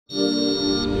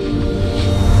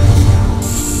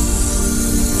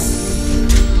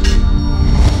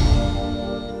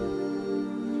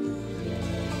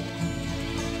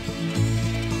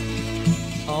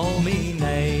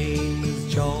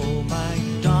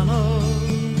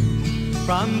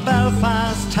From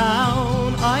Belfast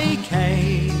town I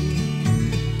came,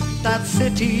 that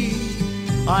city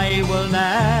I will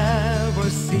never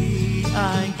see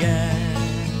again.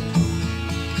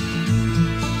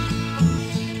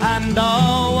 And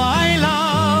though I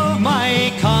love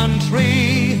my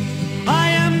country, I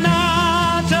am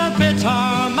not a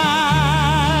bitter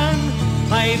man.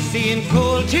 I've seen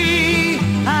cruelty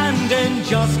and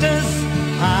injustice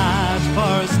at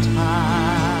first hand.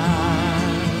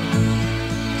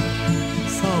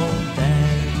 So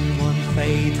then one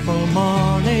fateful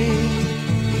morning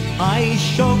I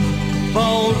shook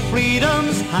bold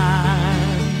freedom's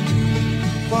hand.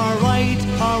 For right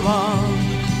or wrong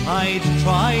I'd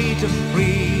try to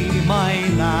free my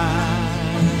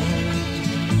land.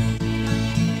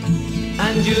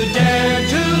 And you dare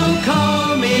to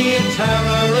call me a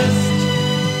terrorist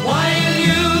while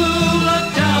you look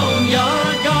down your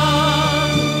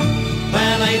gun.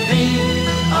 When I think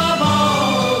of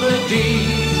all the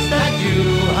deeds that you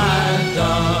had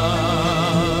done.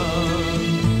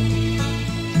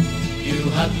 You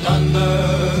had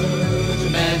plundered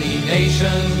many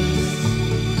nations,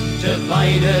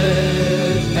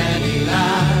 divided many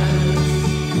lands.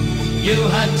 You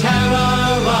had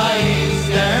terrorized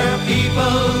their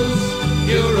peoples.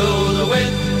 You ruled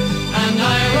with an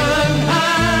iron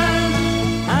hand,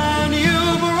 and you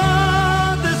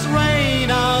brought this reign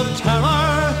of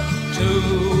terror to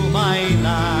my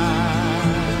land.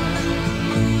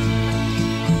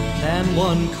 Then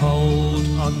one cold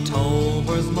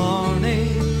October's morning,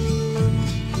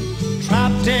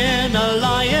 trapped in a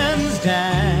lion's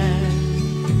den,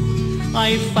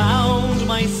 I found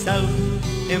myself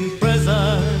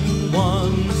imprisoned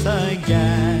once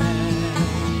again.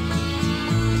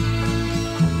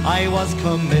 I was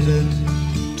committed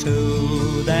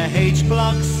to the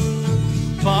H-blocks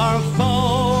for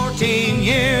 14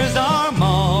 years or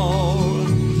more.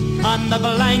 On the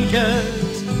blanket,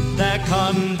 the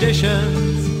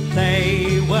conditions,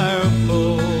 they were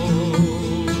full.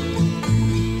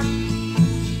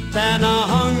 Then a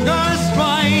hunger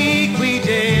strike we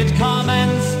did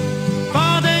commence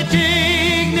for the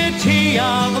dignity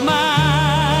of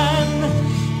man.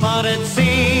 But it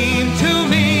seemed to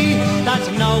me that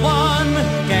no one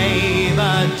gave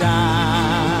a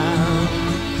damn.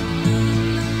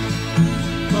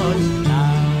 But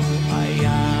now I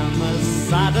am a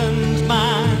saddened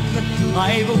man.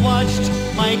 I've watched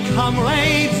my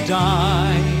comrades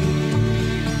die.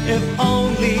 If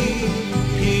only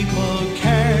people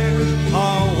cared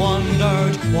or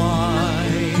wondered why.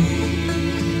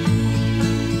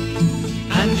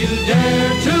 And you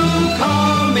dare to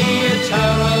call me a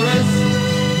terrorist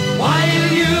while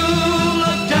you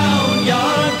look down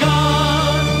your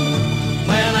gun.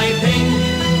 When I think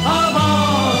of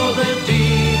all the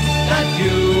deeds that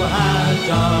you had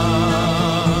done.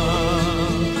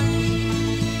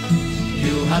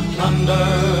 You had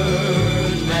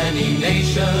plundered many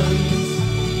nations,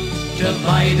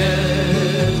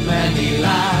 divided many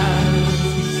lands.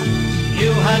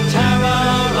 You had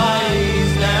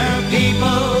terrorized their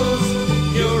peoples.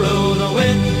 You ruled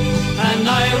with an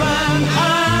iron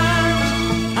hand,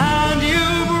 and you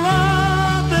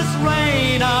brought this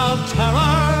reign of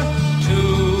terror to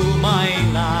my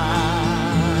land.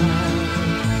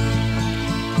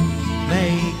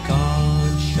 May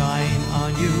God shine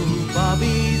on you,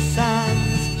 Bobby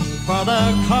Sands, for the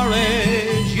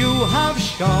courage you have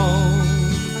shown.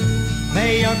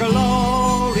 May your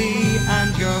glory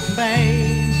and your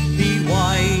fame be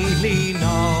widely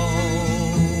known.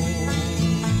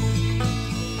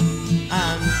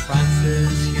 And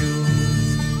Francis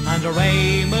Hughes and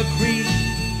Ray McCreesh,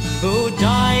 who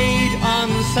died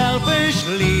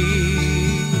unselfishly,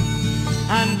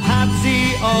 and Patsy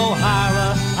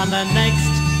O'Hara, and the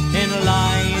next in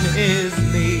line is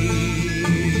me.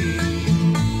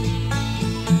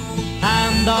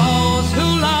 And those who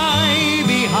lie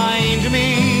behind me,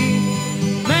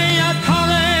 may your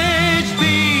courage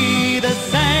be the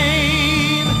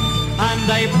same.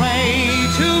 And I pray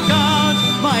to God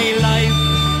my life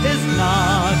is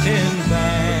not in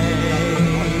vain.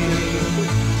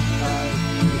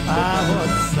 I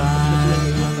was sad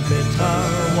and bitter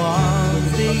was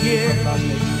the year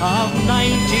of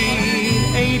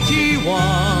 1981.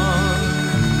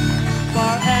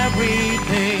 For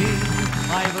everything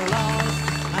I've lost,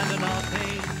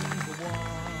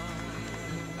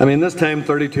 I mean, this time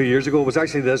 32 years ago, it was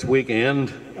actually this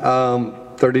weekend,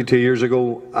 32 years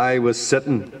ago, I was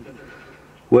sitting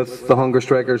with the hunger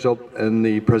strikers up in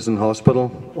the prison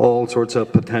hospital, all sorts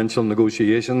of potential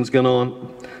negotiations going on,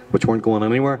 which weren't going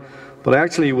anywhere. But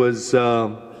actually it was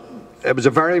a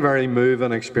very, very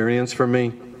moving experience for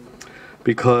me.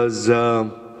 because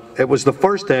it was the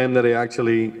first time that I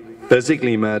actually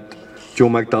physically met Joe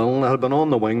McDonnell. I had been on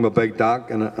the wing with Big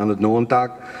Doc and had known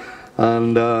Doc,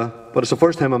 but it's the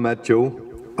first time I met Joe.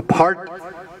 Apart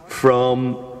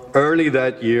from early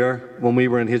that year when we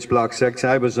were in H Block 6,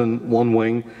 I was in one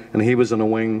wing and he was in a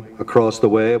wing across the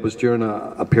way. It was during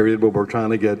a period where we were trying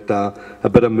to get a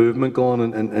bit of movement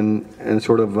going and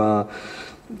sort of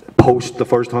post the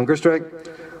first hunger strike.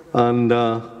 And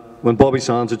when Bobby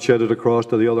Sands had shouted across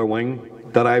to the other wing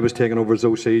that I was taking over as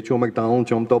OC, Joe McDonnell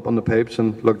jumped up on the pipes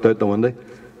and looked out the window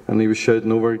and he was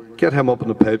shouting over, "Get him up on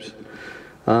the pipes."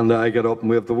 And I get up and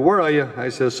waved, "Where are you?" I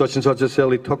says, "Such and such a cell."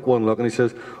 He took one look and he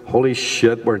says, "Holy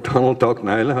shit, we're Donald Duck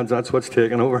now, lads. That's what's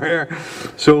taking over here."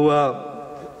 So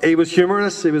he was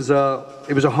humorous. He was a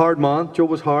hard man. Joe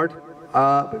was hard,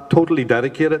 totally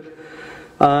dedicated.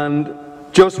 And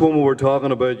just when we were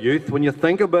talking about youth, when you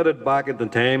think about it back at the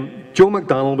time, Joe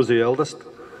McDonnell was the eldest.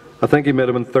 I think he might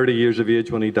have been 30 years of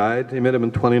age when he died. He might have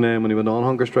been 29 when he went on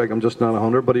hunger strike. I'm just not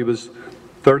 100, but he was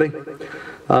 30.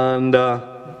 And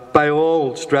by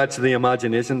all stretch of the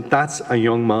imagination, that's a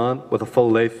young man with a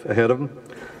full life ahead of him.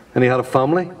 And he had a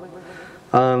family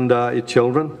and he had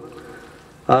children,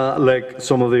 like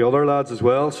some of the other lads as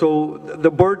well. So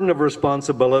the burden of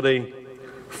responsibility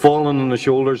falling on the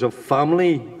shoulders of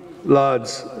family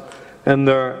lads in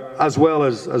there, as well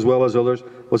as others,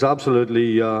 was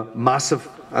absolutely massive.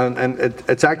 And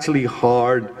it's actually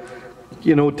hard,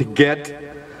 you know, to get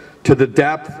to the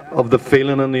depth of the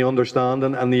feeling and the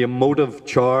understanding and the emotive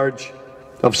charge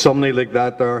of somebody like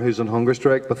that there who's on hunger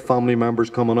strike with family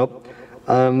members coming up.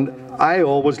 And I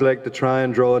always like to try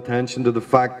and draw attention to the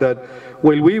fact that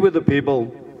while we were the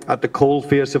people at the cold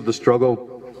face of the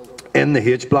struggle in the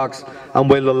H blocks, and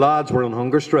while the lads were on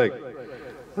hunger strike,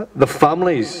 the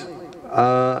families,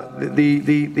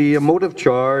 the emotive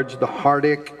charge, the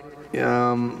heartache,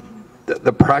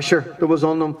 the pressure that was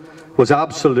on them was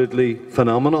absolutely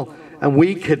phenomenal, and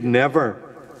we could never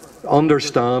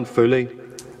understand fully,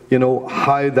 you know,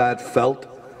 how that felt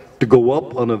to go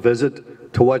up on a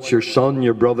visit to watch your son,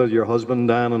 your brother, your husband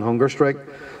down on hunger strike.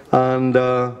 And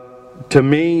to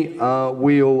me,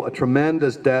 we owe a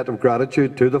tremendous debt of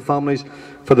gratitude to the families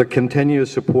for the continuous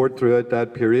support throughout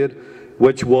that period,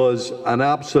 which was an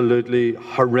absolutely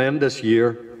horrendous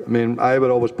year. I mean, I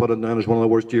would always put it down as one of the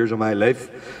worst years of my life,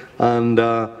 and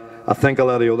I think a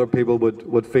lot of other people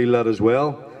would feel that as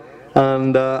well.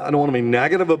 And I don't want to be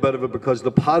negative about it, because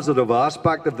the positive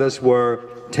aspect of this were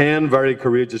 10 very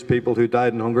courageous people who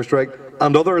died in hunger strike,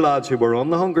 and other lads who were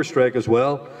on the hunger strike as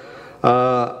well,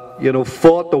 you know,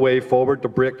 fought the way forward to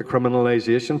break the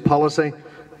criminalisation policy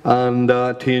and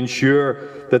to ensure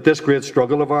that this great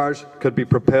struggle of ours could be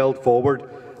propelled forward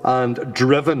and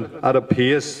driven at a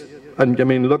pace. And I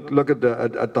mean, look at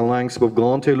the lengths we've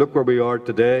gone to. Look where we are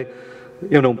today.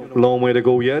 You know, long way to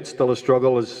go yet. Still a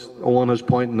struggle, as Owen is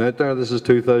pointing out there. This is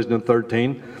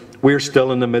 2013. We're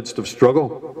still in the midst of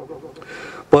struggle.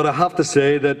 But I have to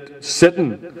say that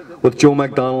sitting with Joe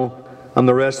McDonnell and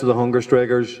the rest of the hunger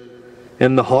strikers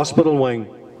in the hospital wing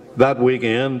that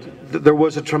weekend, there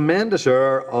was a tremendous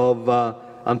air of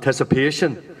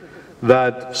anticipation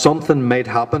that something might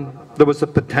happen. There was a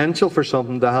potential for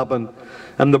something to happen.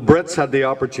 And the Brits had the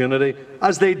opportunity,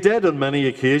 as they did on many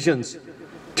occasions,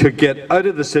 to get out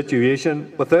of the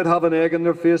situation without having egg in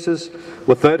their faces,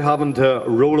 without having to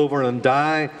roll over and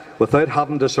die, without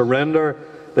having to surrender.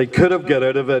 They could have got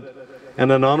out of it in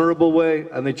an honourable way,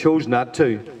 and they chose not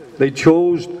to. They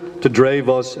chose to drive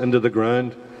us into the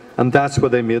ground, and that's where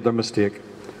they made their mistake.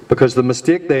 Because the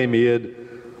mistake they made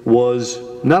was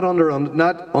not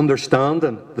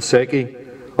understanding the psyche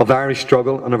of Irish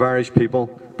struggle and of Irish people,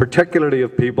 particularly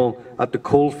of people at the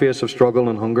cold face of struggle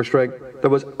and hunger strike. There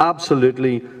was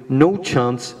absolutely no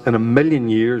chance in a million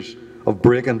years of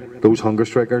breaking those hunger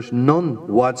strikers, none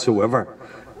whatsoever.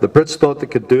 The Brits thought they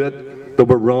could do it. They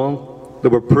were wrong. They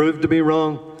were proved to be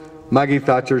wrong. Maggie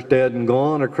Thatcher's dead and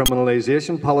gone. Her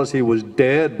criminalisation policy was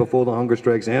dead before the hunger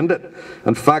strikes ended.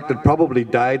 In fact, it probably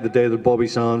died the day that Bobby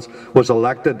Sands was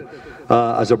elected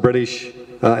as a British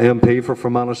MP for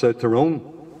Fermanagh South Tyrone.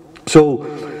 So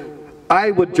I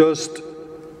would just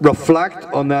reflect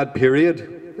on that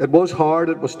period. It was hard,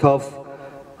 it was tough,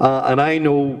 and I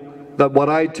know that what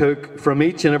I took from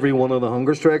each and every one of the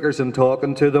hunger strikers and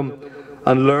talking to them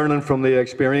and learning from the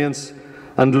experience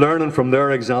and learning from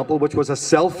their example, which was a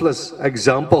selfless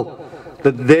example,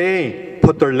 that they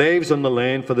put their lives on the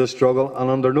line for this struggle, and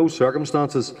under no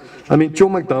circumstances. I mean, Joe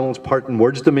McDonnell's parting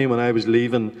words to me when I was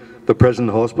leaving the prison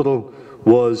hospital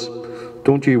was,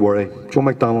 "Don't you worry, Joe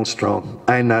McDonnell's strong.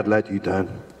 I'll not let you down."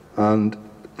 And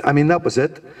I mean, that was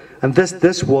it. And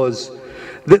this was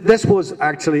This was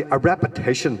actually a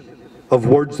repetition of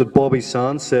words that Bobby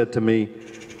Sands said to me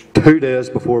 2 days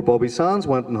before Bobby Sands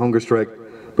went on hunger strike,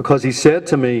 because he said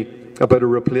to me about a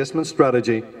replacement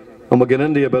strategy, and we'll get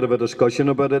into a bit of a discussion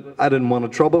about it. I didn't want to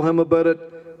trouble him about it.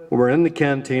 We were in the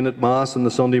canteen at Mass on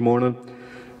the Sunday morning,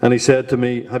 and he said to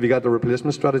me, have you got the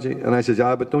replacement strategy? And I said,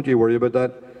 yeah, but don't you worry about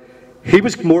that. He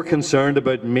was more concerned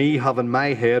about me having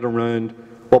my head around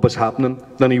what was happening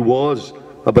than he was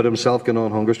about himself going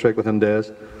on hunger strike within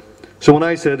days. So when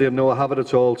I said to him, no, I have it,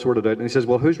 it's all sorted out, and he says,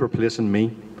 well, who's replacing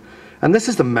me? And this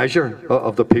is the measure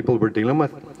of the people we're dealing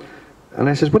with. And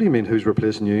I says, what do you mean, who's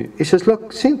replacing you? He says,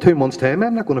 look, see in 2 months' time,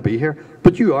 I'm not going to be here,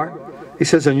 but you are. He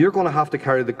says, and you're going to have to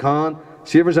carry the can.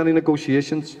 See if there's any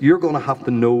negotiations, you're going to have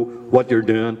to know what you're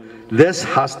doing. This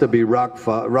has to be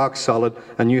rock solid,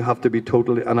 and you have to be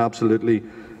totally and absolutely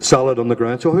solid on the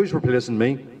ground. So who's replacing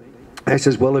me? I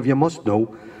says, well, if you must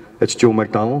know, it's Joe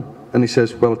McDonnell. And he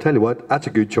says, well, I'll tell you what, that's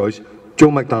a good choice. Joe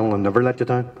McDonnell will never let you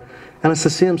down. And it's the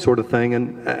same sort of thing,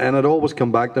 and it always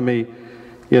come back to me,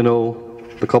 you know,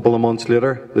 a couple of months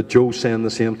later, that Joe's saying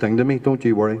the same thing to me. Don't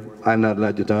you worry, I'll not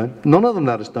let you down. None of them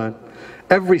let us down.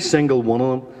 Every single one of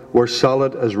them were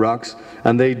solid as rocks,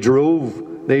 and they drove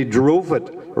it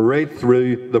right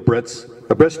through the Brits.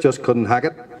 The Brits just couldn't hack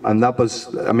it, and that was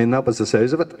the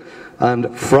size of it.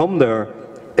 And from there,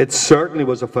 it certainly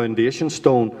was a foundation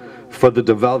stone for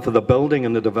the building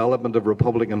and the development of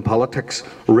Republican politics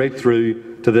right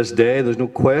through to this day. There's no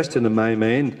question in my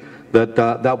mind that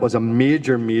that was a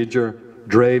major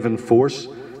driving force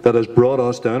that has brought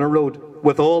us down a road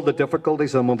with all the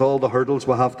difficulties and with all the hurdles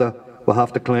we'll have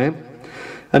to climb.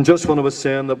 And just when I was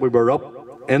saying that we were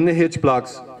up in the H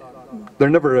blocks, they're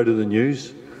never out of the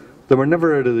news. They were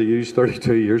never out of the news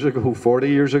 32 years ago, 40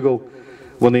 years ago,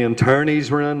 when the internees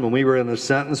were in, when we were in the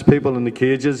sentence people in the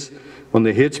cages, when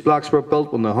the H blocks were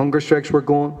built, when the hunger strikes were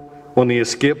going, when the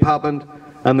escape happened,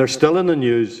 and they're still in the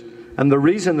news. And the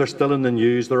reason they're still in the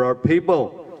news, there are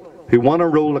people who want to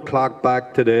roll the clock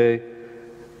back today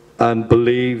and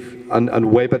believe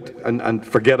and wipe it and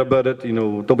forget about it. You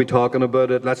know, don't be talking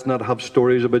about it. Let's not have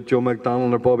stories about Joe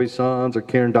McDonnell or Bobby Sands or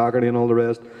Kieran Doherty and all the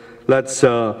rest. Let's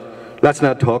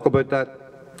not talk about that.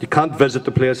 You can't visit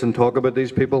the place and talk about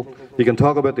these people. You can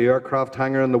talk about the aircraft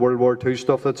hangar and the World War II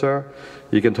stuff that's there.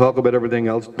 You can talk about everything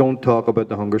else. Don't talk about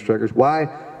the hunger strikers. Why?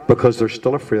 Because they're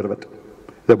still afraid of it.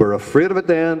 They were afraid of it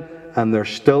then, and they're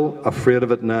still afraid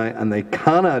of it now, and they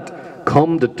cannot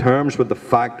come to terms with the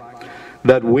fact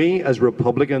that we as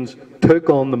Republicans took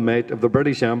on the might of the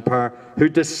British Empire, who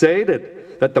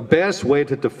decided that the best way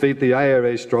to defeat the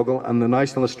IRA struggle and the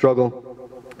nationalist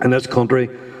struggle in this country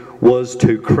was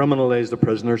to criminalise the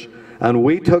prisoners. And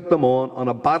we took them on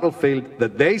a battlefield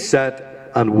that they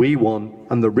set, and we won.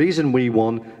 And the reason we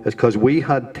won is because we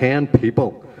had 10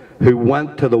 people who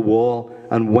went to the wall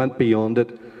and went beyond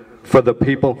it for the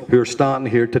people who are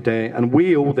standing here today. And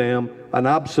we owe them an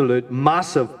absolute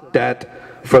massive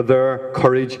debt for their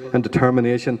courage and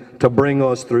determination to bring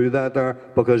us through that there,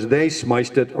 because they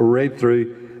smashed it right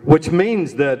through. Which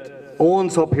means that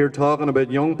Owen's up here talking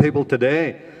about young people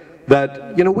today,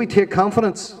 that, you know, we take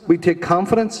confidence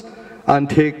and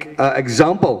take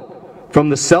example from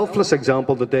the selfless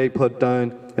example that they put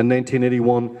down in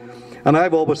 1981. And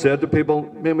I've always said to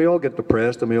people, man, we all get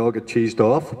depressed and we all get cheesed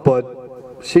off,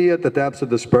 but see, at the depths of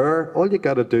despair, all you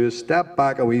got to do is step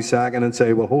back a wee second and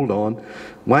say, well, hold on,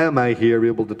 why am I here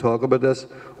able to talk about this?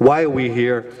 Why are we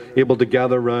here able to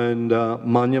gather around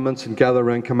monuments and gather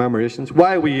around commemorations?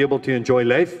 Why are we able to enjoy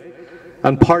life?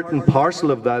 And part and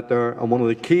parcel of that there, and one of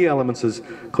the key elements is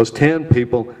because 10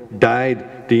 people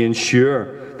died to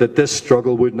ensure that this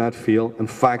struggle would not fail. In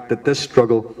fact, that this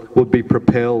struggle would be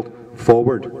propelled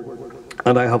forward.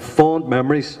 And I have fond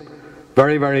memories,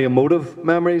 very, very emotive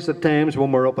memories at times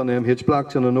when we're up on the MH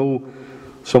blocks, and I know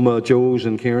some of Joe's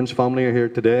and Kieran's family are here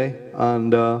today,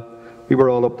 and we were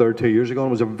all up there 2 years ago, and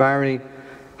it was a very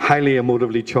highly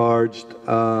emotively charged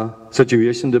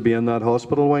situation to be in that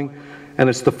hospital wing. And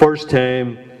it's the first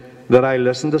time that I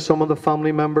listened to some of the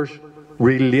family members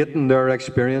relating their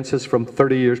experiences from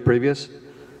 30 years previous,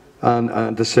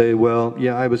 and to say, well,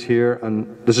 yeah, I was here,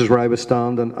 and this is where I was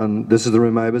standing, and this is the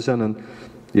room I was in, and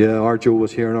yeah, our Joe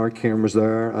was here, and our Kieran was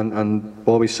there, and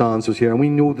Bobby Sands was here, and we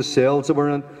know the cells that we're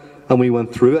in, and we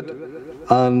went through it.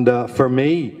 And for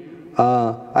me,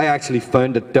 I actually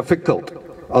found it difficult,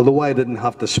 although I didn't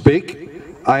have to speak.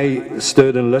 I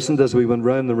stood and listened as we went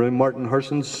round the room. Martin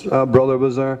Herson's brother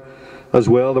was there as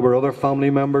well. There were other family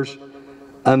members,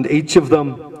 and each of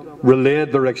them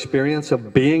relayed their experience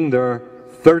of being there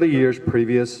 30 years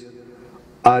previous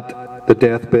at the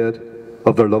deathbed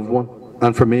of their loved one.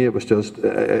 And for me, it was just,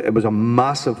 it was a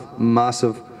massive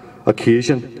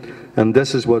occasion. And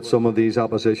this is what some of these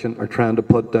opposition are trying to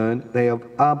put down. They have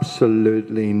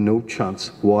absolutely no chance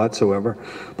whatsoever,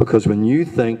 because when you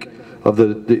think of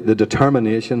the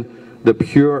determination, the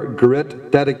pure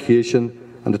grit, dedication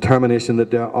and determination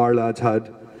that our lads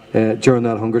had during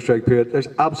that hunger strike period, there's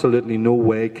absolutely no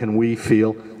way can we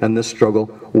fail in this struggle.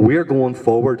 We're going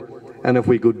forward, and if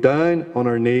we go down on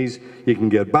our knees, you can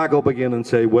get back up again and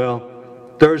say, well,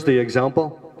 there's the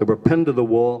example. They were pinned to the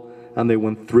wall and they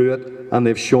went through it, and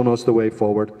they've shown us the way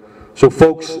forward. So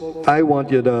folks, I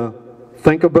want you to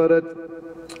think about it,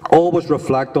 always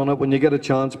reflect on it. When you get a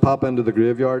chance, pop into the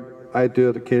graveyard. I do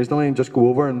it occasionally, and just go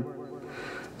over and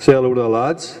say hello to the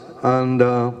lads, and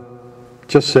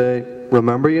just say,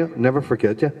 remember you, never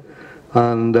forget you,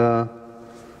 and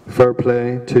fair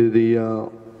play to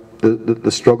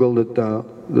the struggle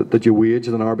that you waged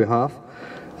on our behalf,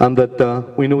 and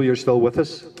that we know you're still with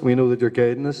us. We know that you're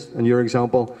guiding us, and your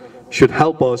example should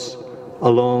help us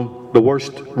along the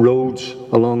worst roads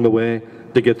along the way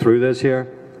to get through this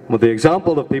here. With the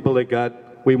example of people like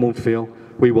that, we won't fail.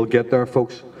 We will get there,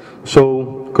 folks.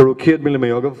 So, Corocade Mila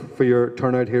Mayogov for your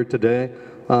turnout here today.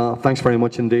 Thanks very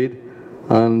much indeed.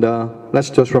 And let's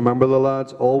just remember the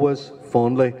lads always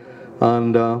fondly,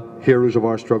 and heroes of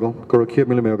our struggle. Corocade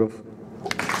Mila Mayogov.